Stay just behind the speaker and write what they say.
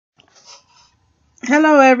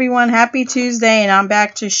Hello everyone, happy Tuesday, and I'm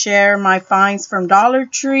back to share my finds from Dollar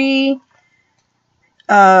Tree,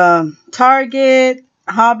 Target,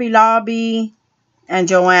 Hobby Lobby, and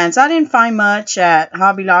Joann's. I didn't find much at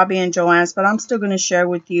Hobby Lobby and Joann's, but I'm still going to share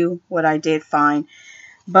with you what I did find.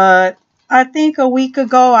 But I think a week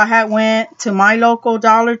ago I had went to my local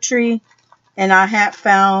Dollar Tree and I had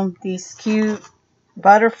found these cute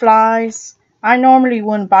butterflies. I normally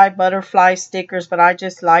wouldn't buy butterfly stickers, but I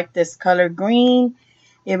just like this color green.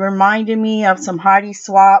 It reminded me of some Heidi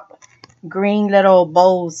Swap green little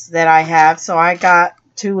bows that I have. So I got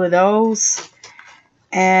two of those.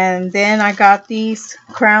 And then I got these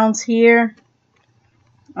crowns here.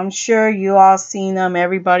 I'm sure you all seen them.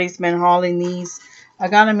 Everybody's been hauling these. I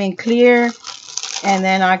got them in clear. And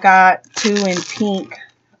then I got two in pink.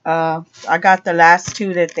 I got the last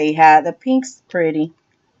two that they had. The pink's pretty.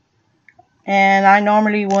 And I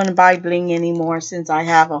normally wouldn't buy bling anymore since I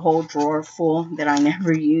have a whole drawer full that I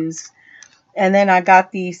never use. And then I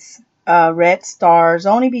got these red stars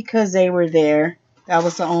only because they were there. That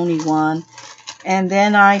was the only one. And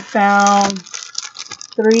then I found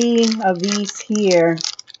three of these here.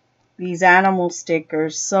 These animal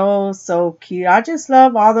stickers. So cute. I just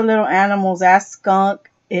love all the little animals. That skunk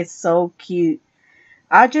is so cute.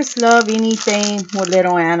 I just love anything with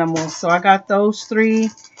little animals. So I got those three.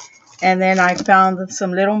 And then I found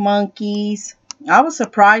some little monkeys. I was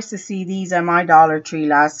surprised to see these at my Dollar Tree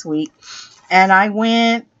last week. And I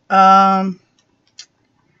went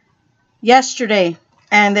yesterday.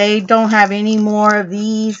 And they don't have any more of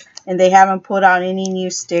these. And they haven't put out any new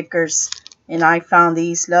stickers. And I found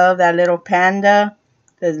these. Love that little panda.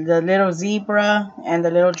 The little zebra. And the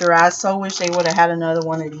little giraffo. Wish they would have had another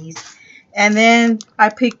one of these. And then I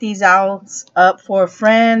picked these owls up for a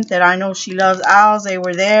friend that I know she loves owls. They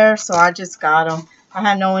were there, so I just got them. I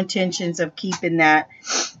had no intentions of keeping that.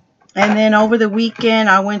 And then over the weekend,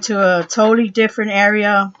 I went to a totally different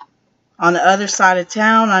area on the other side of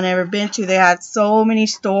town I never been to. They had so many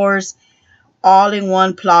stores all in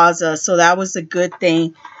one plaza, so that was a good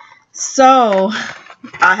thing. So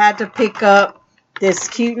I had to pick up this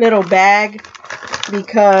cute little bag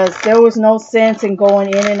because there was no sense in going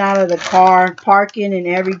in and out of the car, parking in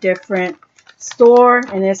every different store,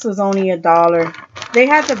 and this was only $1. They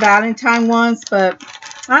had the Valentine ones, but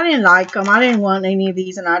I didn't like them. I didn't want any of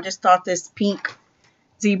these, and I just thought this pink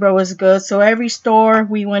zebra was good. So every store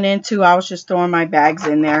we went into, I was just throwing my bags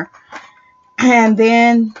in there. And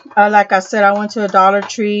then, like I said, I went to a Dollar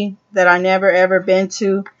Tree that I never ever been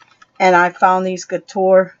to, and I found these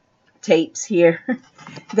guitar tapes here.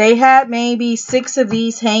 They had maybe 6 of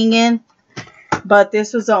these hanging, but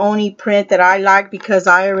this was the only print that I like because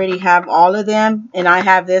I already have all of them, and I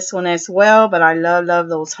have this one as well, but I love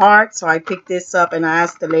those hearts, so I picked this up and I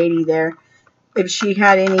asked the lady there if she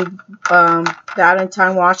had any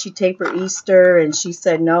Valentine washi tape or Easter, and she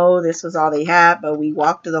said no, this was all they had, but we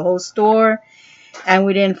walked to the whole store and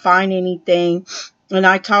we didn't find anything. And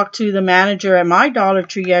I talked to the manager at my Dollar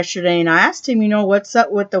Tree yesterday, and I asked him, what's up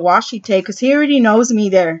with the washi tape, because he already knows me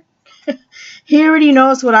there. He already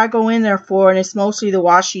knows what I go in there for, and it's mostly the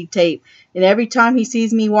washi tape. And every time he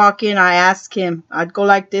sees me walk in, I ask him, I'd go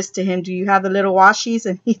like this to him, do you have the little washis?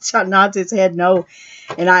 And he nods his head no.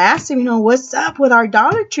 And I asked him, what's up with our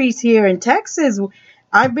Dollar Trees here in Texas?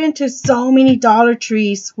 I've been to so many Dollar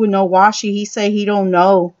Trees with no washi. He said he don't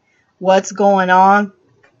know what's going on,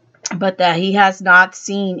 but that he has not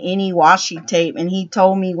seen any washi tape. And he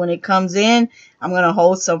told me when it comes in, I'm going to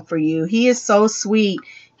hold some for you. He is so sweet.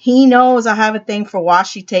 He knows I have a thing for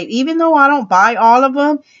washi tape. Even though I don't buy all of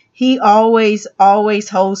them, he always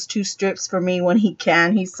holds 2 strips for me when he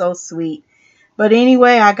can. He's so sweet. But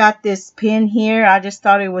anyway, I got this pin here. I just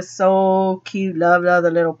thought it was so cute. Love the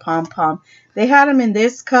little pom-pom. They had them in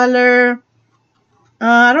this color.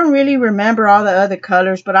 I don't really remember all the other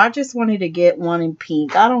colors, but I just wanted to get one in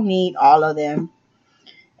pink. I don't need all of them.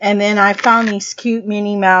 And then I found these cute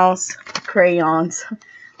Minnie Mouse crayons.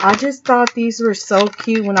 I just thought these were so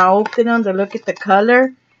cute. When I opened them to look at the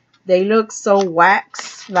color, they look so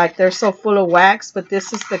wax, like they're so full of wax. But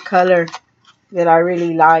this is the color that I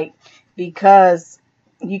really like, because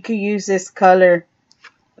you could use this color,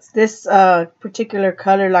 this particular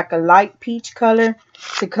color, like a light peach color,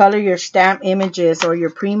 to color your stamp images or your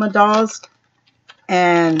prima dolls.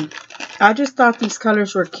 And I just thought these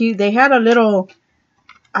colors were cute. They had a little,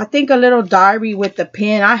 I think a little diary with the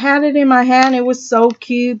pen. I had it in my hand. It was so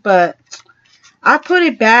cute, but I put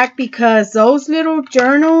it back because those little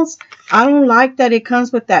journals, I don't like that it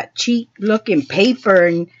comes with that cheap looking paper,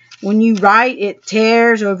 and when you write it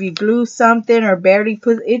tears, or if you glue something or barely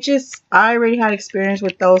put it, just, I already had experience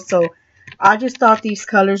with those, so I just thought these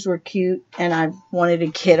colors were cute and I wanted to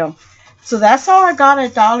get them. So that's all I got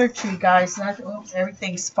at Dollar Tree, guys. Oops,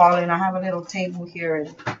 everything's falling. I have a little table here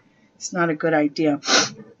and it's not a good idea.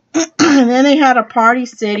 And then they had a Party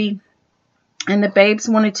City and the babes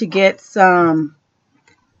wanted to get some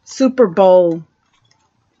Super Bowl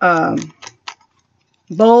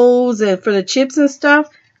bowls and for the chips and stuff.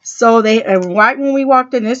 So they, right when we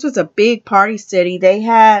walked in, this was a big Party City. They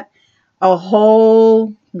had a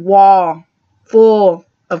whole wall full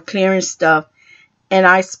of clearance stuff. And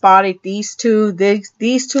I spotted these two.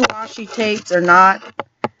 These two washi tapes are not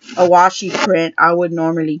a washi print I would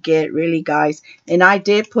normally get, really, guys. And I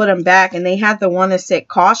did put them back. And they had the one that said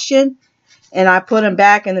caution. And I put them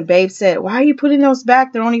back. And the babe said, why are you putting those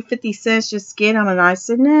back? They're only 50 cents. Just get them. And I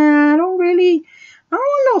said, nah, I don't want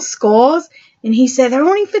no skulls. And he said, they're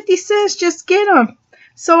only 50 cents. Just get them.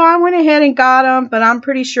 So I went ahead and got them. But I'm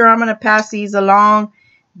pretty sure I'm going to pass these along.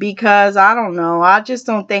 Because I don't know. I just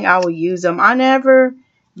don't think I will use them. I never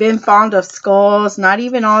been fond of skulls. Not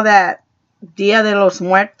even all that Dia de los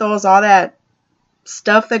Muertos. All that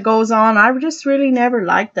stuff that goes on. I just really never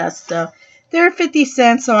liked that stuff. They're 50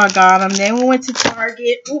 cents, so I got them. Then we went to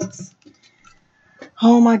Target. Oops.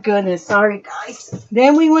 Oh my goodness. Sorry, guys.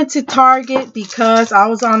 Then we went to Target because I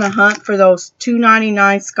was on a hunt for those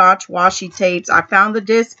 $2.99 Scotch washi tapes. I found the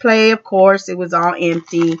display, of course. It was all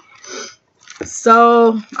empty.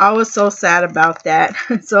 So I was so sad about that.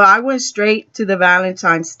 So I went straight to the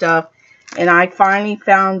Valentine stuff. And I finally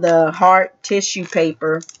found the heart tissue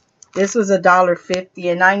paper. This was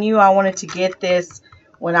 $1.50. And I knew I wanted to get this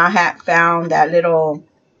when I had found that little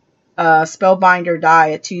spellbinder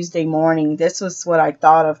die at Tuesday morning. This was what I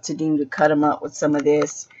thought of to do, to cut them up with some of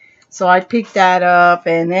this. So I picked that up.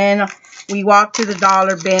 And then we walked to the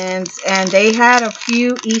dollar bins. And they had a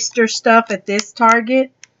few Easter stuff at this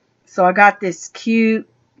Target. So I got this cute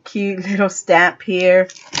little stamp here.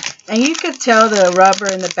 And you could tell the rubber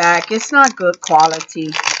in the back. It's not good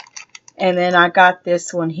quality. And then I got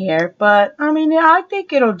this one here. But, I mean, I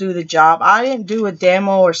think it'll do the job. I didn't do a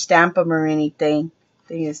demo or stamp them or anything. I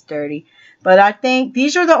think it's dirty. But I think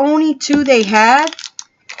these are the only two they had.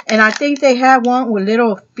 And I think they had one with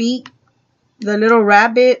little feet. The little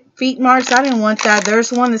rabbit feet marks. I didn't want that.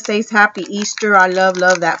 There's one that says Happy Easter. I love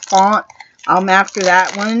that font. I'm after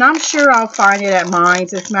that one, and I'm sure I'll find it at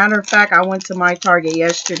Mine's. As a matter of fact, I went to my Target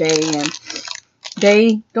yesterday, and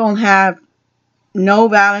they don't have no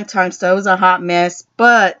Valentine's stuff. It was a hot mess,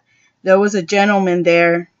 but there was a gentleman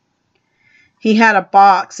there. He had a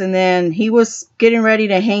box, and then he was getting ready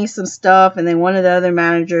to hang some stuff, and then one of the other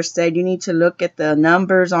managers said, you need to look at the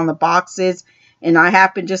numbers on the boxes, and I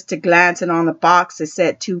happened just to glance, and on the box it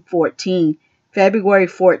said 2/14. February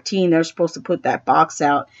 14, they're supposed to put that box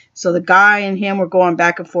out. So the guy and him were going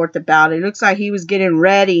back and forth about it. It looks like he was getting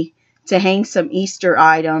ready to hang some Easter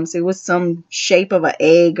items. It was some shape of an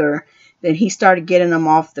egg, or then he started getting them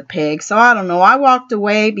off the peg. So I don't know. I walked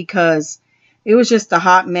away because it was just a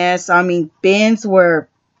hot mess. I mean, bins were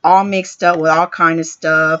all mixed up with all kind of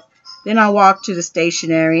stuff. Then I walked to the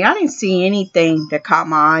stationery. I didn't see anything that caught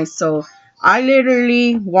my eye. So I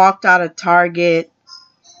literally walked out of Target.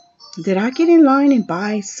 Did I get in line and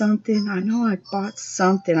buy something? I know I bought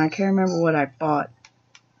something. I can't remember what I bought.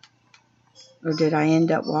 Or did I end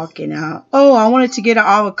up walking out? Oh, I wanted to get an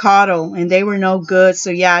avocado, and they were no good. So,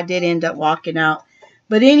 yeah, I did end up walking out.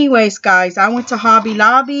 But anyways, guys, I went to Hobby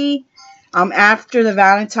Lobby. After the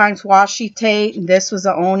Valentine's washi tape. This was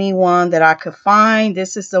the only one that I could find.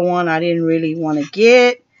 This is the one I didn't really want to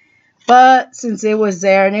get. But since it was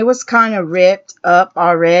there, and it was kind of ripped up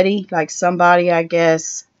already. Like somebody, I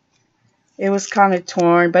guess... It was kind of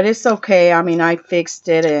torn, but it's okay. I mean, I fixed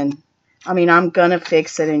it, and I mean, I'm going to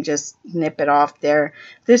fix it and just nip it off there.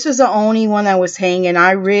 This was the only one that was hanging.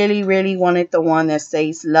 I really, really wanted the one that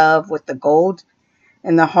says love with the gold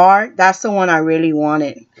and the heart. That's the one I really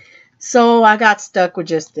wanted. So I got stuck with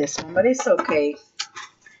just this one, but it's okay.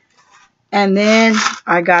 And then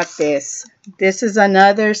I got this. This is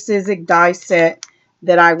another Sizzix die set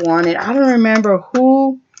that I wanted. I don't remember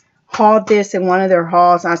who hauled this in one of their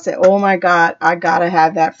hauls. I said, oh my God, I gotta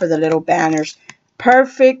have that for the little banners.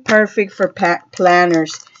 Perfect for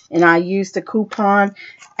planners. And I used the coupon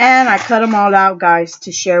and I cut them all out, guys,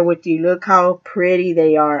 to share with you. Look how pretty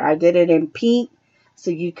they are. I did it in pink so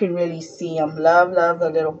you can really see them. Love the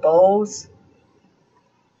little bows.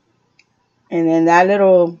 And then that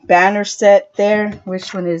little banner set there.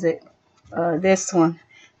 Which one is it? This one.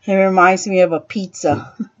 It reminds me of a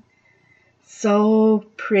pizza. So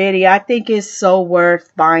pretty. I think it's so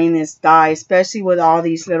worth buying this die, especially with all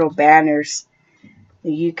these little banners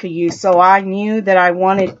that you could use. So I knew that I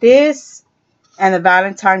wanted this, and the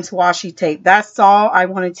Valentine's washi tape. That's all I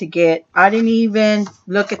wanted to get. I didn't even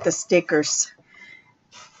look at the stickers.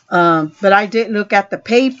 But I did look at the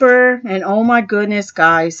paper, and oh my goodness,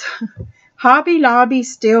 guys. Hobby Lobby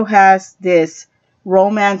still has this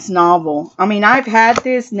romance novel. I mean, I've had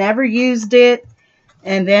this, never used it.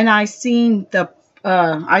 And then I seen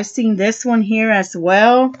this one here as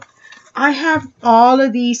well. I have all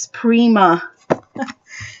of these Prima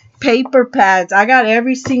paper pads. I got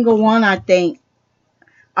every single one, I think.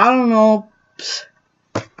 I don't know,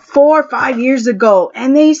 4 or 5 years ago,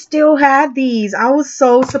 and they still had these. I was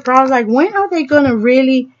so surprised. Like, when are they gonna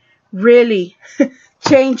really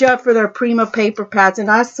change up for their Prima paper pads? And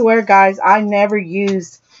I swear, guys, I never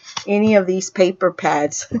used any of these paper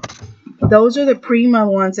pads. Those are the Prima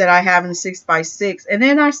ones that I have in 6x6. And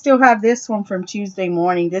then I still have this one from Tuesday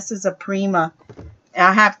Morning. This is a Prima. And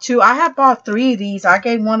I have two. I have bought 3 of these. I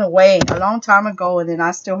gave one away a long time ago, and then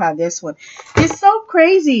I still have this one. It's so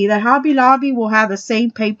crazy that Hobby Lobby will have the same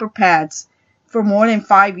paper pads for more than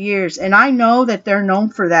 5 years. And I know that they're known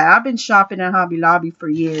for that. I've been shopping at Hobby Lobby for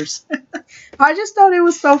years. I just thought it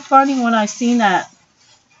was so funny when I seen that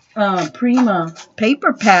Prima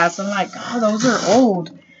paper pads. I'm like, oh, those are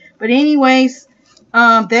old. But anyways,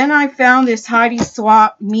 then I found this Heidi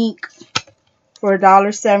Swapp Meek for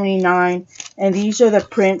 $1.79. And these are the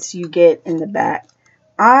prints you get in the back.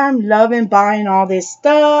 I'm loving buying all this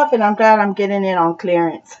stuff, and I'm glad I'm getting it on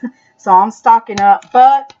clearance. So I'm stocking up.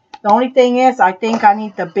 But the only thing is, I think I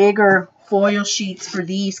need the bigger foil sheets for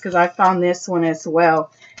these, because I found this one as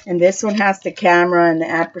well. And this one has the camera and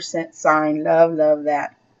the ampersand sign. Love, love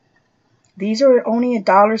that. These are only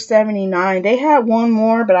 $1.79. They had one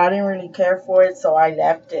more, but I didn't really care for it, so I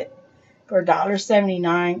left it for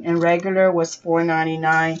 $1.79. And regular was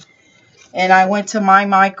 $4.99. And I went to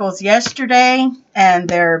Michaels yesterday, and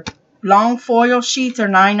their long foil sheets are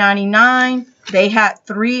 $9.99. They had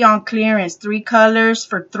 3 on clearance, 3 colors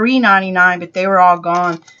for $3.99, but they were all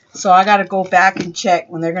gone. So I got to go back and check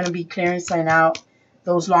when they're going to be clearancing out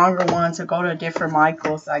those longer ones, or go to a different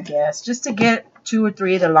Michaels, I guess, just to get 2 or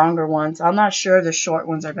 3 of the longer ones. I'm not sure the short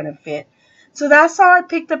ones are going to fit. So that's all I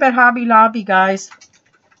picked up at Hobby Lobby, guys.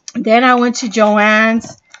 Then I went to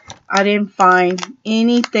Joann's. I didn't find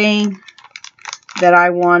anything that I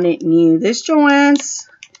wanted new. This Joann's,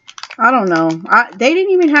 I don't know. They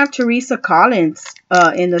didn't even have Teresa Collins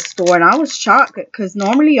in the store, and I was shocked because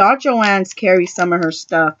normally all Joann's carry some of her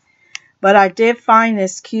stuff. But I did find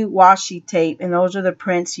this cute washi tape, and those are the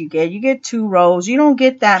prints you get. You get 2 rolls. You don't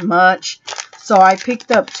get that much. So I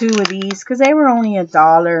picked up 2 of these because they were only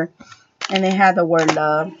 $1, and they had the word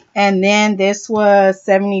love. And then this was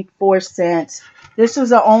 74 cents. This was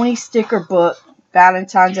the only sticker book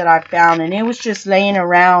Valentine's that I found, and it was just laying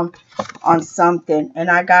around on something,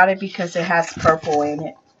 and I got it because it has purple in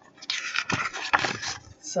it.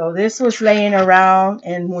 So this was laying around,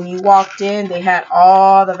 and when you walked in, they had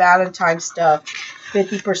all the Valentine's stuff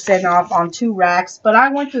 50% off on 2 racks. But I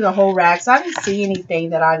went through the whole racks. I didn't see anything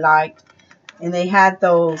that I liked, and they had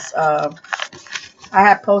those I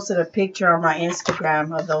had posted a picture on my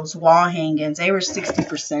Instagram of those wall hangings. They were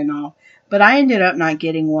 60% off, but I ended up not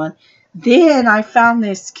getting one. Then I found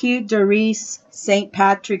this cute Doris St.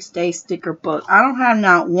 Patrick's Day sticker book. I don't have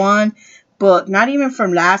not one book, not even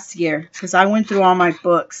from last year, because I went through all my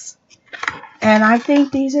books. And I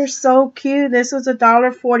think these are so cute. This was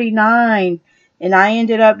 $1.49, and I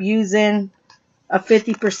ended up using a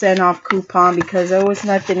 50% off coupon because there was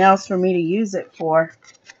nothing else for me to use it for.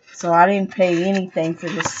 So I didn't pay anything for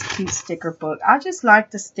this cute sticker book. I just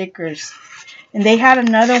like the stickers. And they had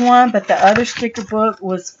another one, but the other sticker book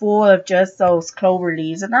was full of just those clover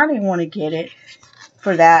leaves. And I didn't want to get it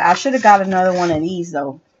for that. I should have got another one of these,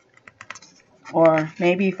 though. Or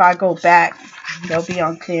maybe if I go back, they'll be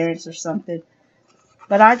on clearance or something.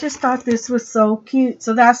 But I just thought this was so cute.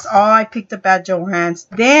 So that's all I picked up at Joann's.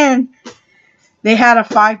 Then they had a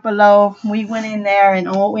Five Below. We went in there, and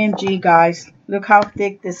OMG, guys. Look how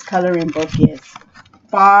thick this coloring book is.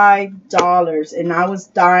 $5, and I was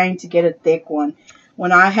dying to get a thick one.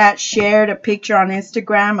 When I had shared a picture on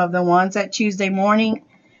Instagram of the ones at Tuesday Morning,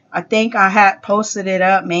 I think I had posted it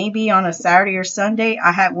up maybe on a Saturday or Sunday.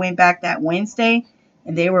 I had went back that Wednesday,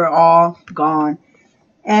 and they were all gone.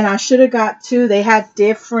 And I should have got 2. They had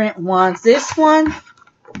different ones. This one,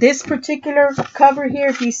 this particular cover here,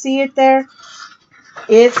 if you see it there,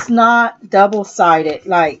 it's not double-sided.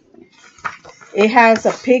 Like, it has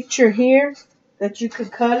a picture here that you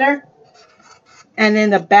could color, and in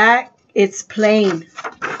the back it's plain.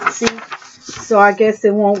 See, so I guess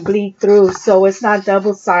it won't bleed through, so it's not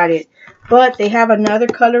double-sided. But they have another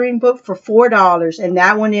coloring book for $4. And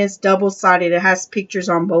that one is double-sided. It has pictures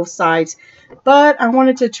on both sides. But I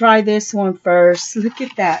wanted to try this one first. Look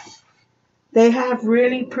at that. They have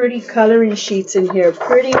really pretty coloring sheets in here.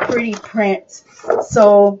 Pretty prints.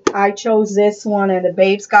 So I chose this one. And the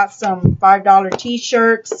babes got some $5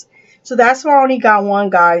 t-shirts. So that's why I only got one,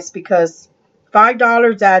 guys. Because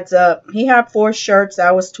 $5 adds up. He had 4 shirts.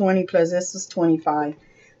 That was 20 plus this was 25.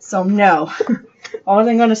 So no. I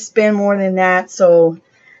wasn't going to spend more than that. So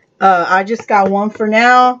I just got one for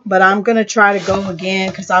now. But I'm going to try to go again.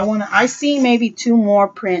 Because I see maybe 2 more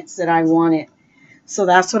prints that I wanted. So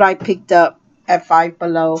that's what I picked up at Five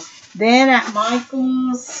Below. Then at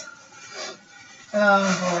Michaels.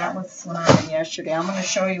 Oh, that was when I went yesterday. I'm going to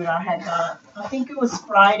show you what I had got. I think it was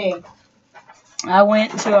Friday. I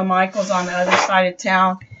went to a Michaels on the other side of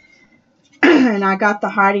town. And I got the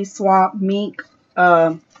Heidi Swapp Mink.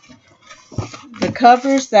 The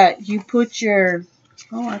covers that you put your...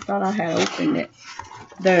 Oh, I thought I had opened it.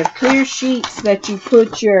 The clear sheets that you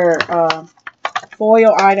put your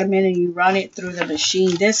foil item in and you run it through the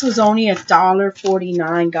machine. This was only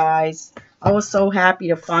 $1.49, guys. I was so happy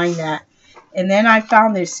to find that. And then I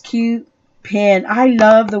found this cute pen. I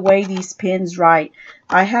love the way these pens write.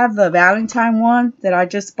 I have the Valentine one that I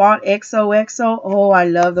just bought, XOXO. Oh, I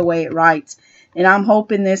love the way it writes. And I'm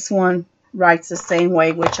hoping this one writes the same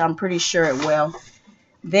way, which I'm pretty sure it will.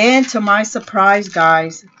 Then, to my surprise,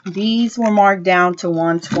 guys, these were marked down to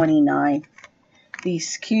 $1.29.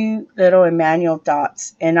 These cute little Emmanuel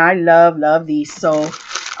dots. And I love these. So,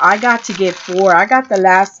 I got to get 4. I got the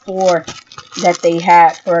last 4 that they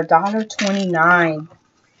had for $1.29.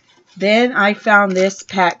 Then I found this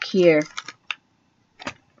pack here.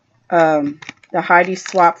 The Heidi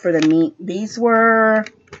Swapp for the meat. These were,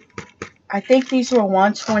 I think these were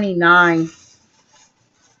 $1.29.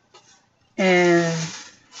 And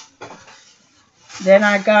then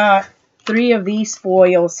I got 3 of these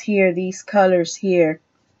foils here. These colors here.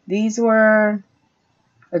 These were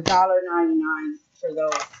 $1.99 for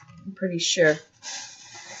those. I'm pretty sure.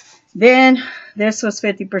 Then this was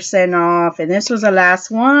 50% off. And this was the last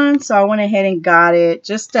one. So I went ahead and got it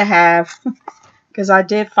just to have. Because I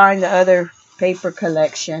did find the other paper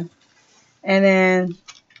collection. And then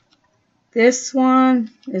this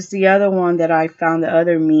one is the other one that I found, the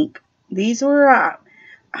other mink. These were, I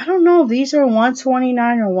don't know if these are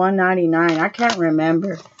 $1.29 or $1.99. I can't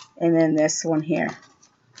remember. And then this one here.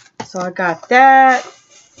 So I got that.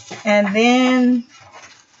 And then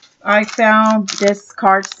I found this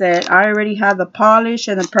card set. I already have the polish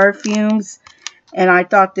and the perfumes. And I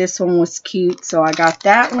thought this one was cute. So I got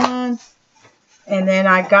that one. And then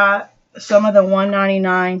I got some of the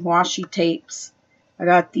 $1.99 washi tapes. I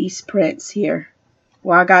got these prints here.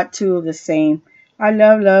 Well, I got 2 of the same. I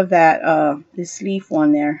love that this leaf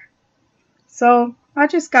one there. So I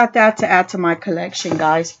just got that to add to my collection,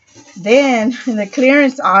 guys. Then in the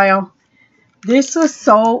clearance aisle, this was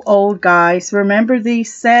so old, guys. Remember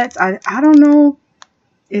these sets? I don't know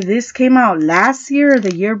if this came out last year or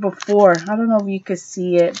the year before. I don't know if you could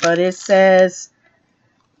see it, but it says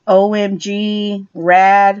OMG,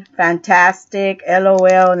 rad, fantastic,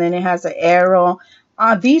 LOL, and then it has an arrow.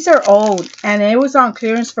 These are old, and it was on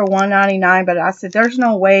clearance for $1.99, but I said, there's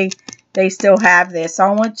no way they still have this. So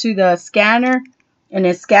I went to the scanner, and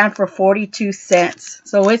it scanned for 42 cents.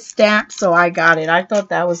 So it's stamped, so I got it. I thought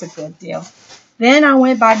that was a good deal. Then I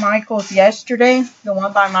went by Michaels yesterday, the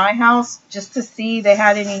one by my house, just to see if they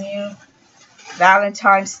had any new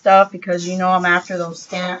Valentine stuff, because you know I'm after those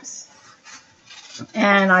stamps.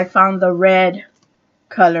 And I found the red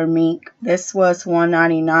color mink. This was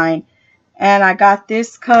 $1.99. And I got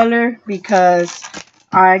this color because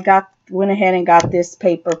I went ahead and got this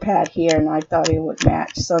paper pad here, and I thought it would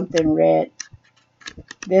match something red.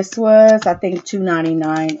 This was, I think,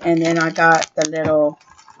 $2.99. And then I got the little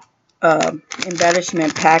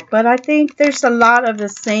embellishment pack. But I think there's a lot of the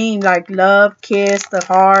same, like love, kiss, the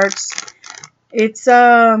hearts. It's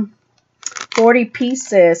 40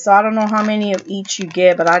 pieces, so I don't know how many of each you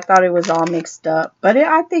get, but I thought it was all mixed up. But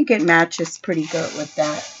I think it matches pretty good with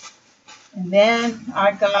that. And then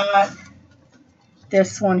I got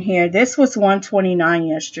this one here. This was $1.29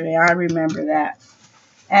 yesterday. I remember that.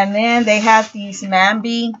 And then they had these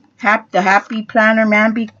Mambi, the Happy Planner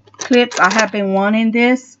Mambi clips. I have been wanting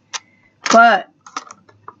this, but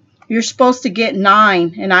you're supposed to get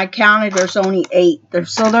 9, and I counted there's only 8.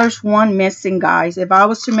 So there's 1 missing, guys. If I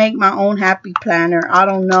was to make my own Happy Planner, I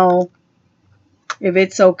don't know if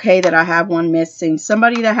it's okay that I have 1 missing.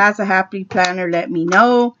 Somebody that has a Happy Planner, let me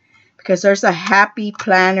know, because there's a Happy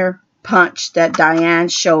Planner punch that Diane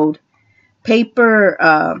showed.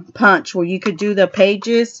 Paper punch where you could do the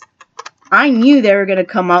pages. I knew they were going to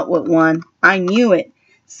come up with one. I knew it.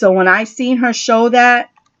 So when I seen her show that,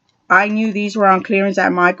 I knew these were on clearance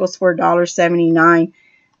at Michael's for $1.79.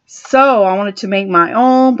 So I wanted to make my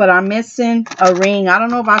own, but I'm missing a ring. I don't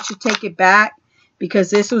know if I should take it back because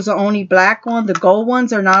this was the only black one. The gold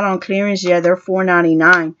ones are not on clearance yet. They're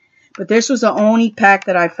 $4.99. But this was the only pack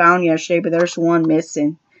that I found yesterday, but there's one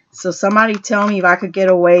missing. So somebody tell me if I could get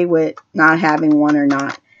away with not having one or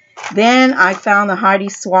not. Then I found the Heidi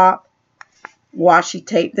Swapp washi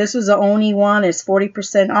tape. This was the only one. It's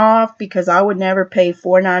 40% off because I would never pay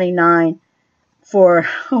 $4.99 for a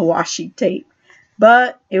washi tape.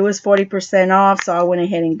 But it was 40% off, so I went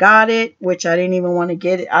ahead and got it, which I didn't even want to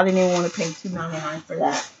get it. I didn't even want to pay $2.99 for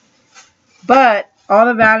that. But all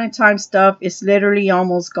the Valentine stuff is literally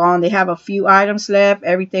almost gone. They have a few items left.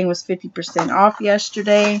 Everything was 50% off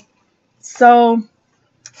yesterday. So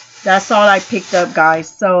that's all I picked up, guys.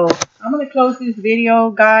 So I'm going to close this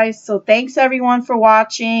video, guys. So thanks everyone for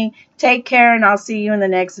watching. Take care, and I'll see you in the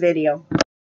next video.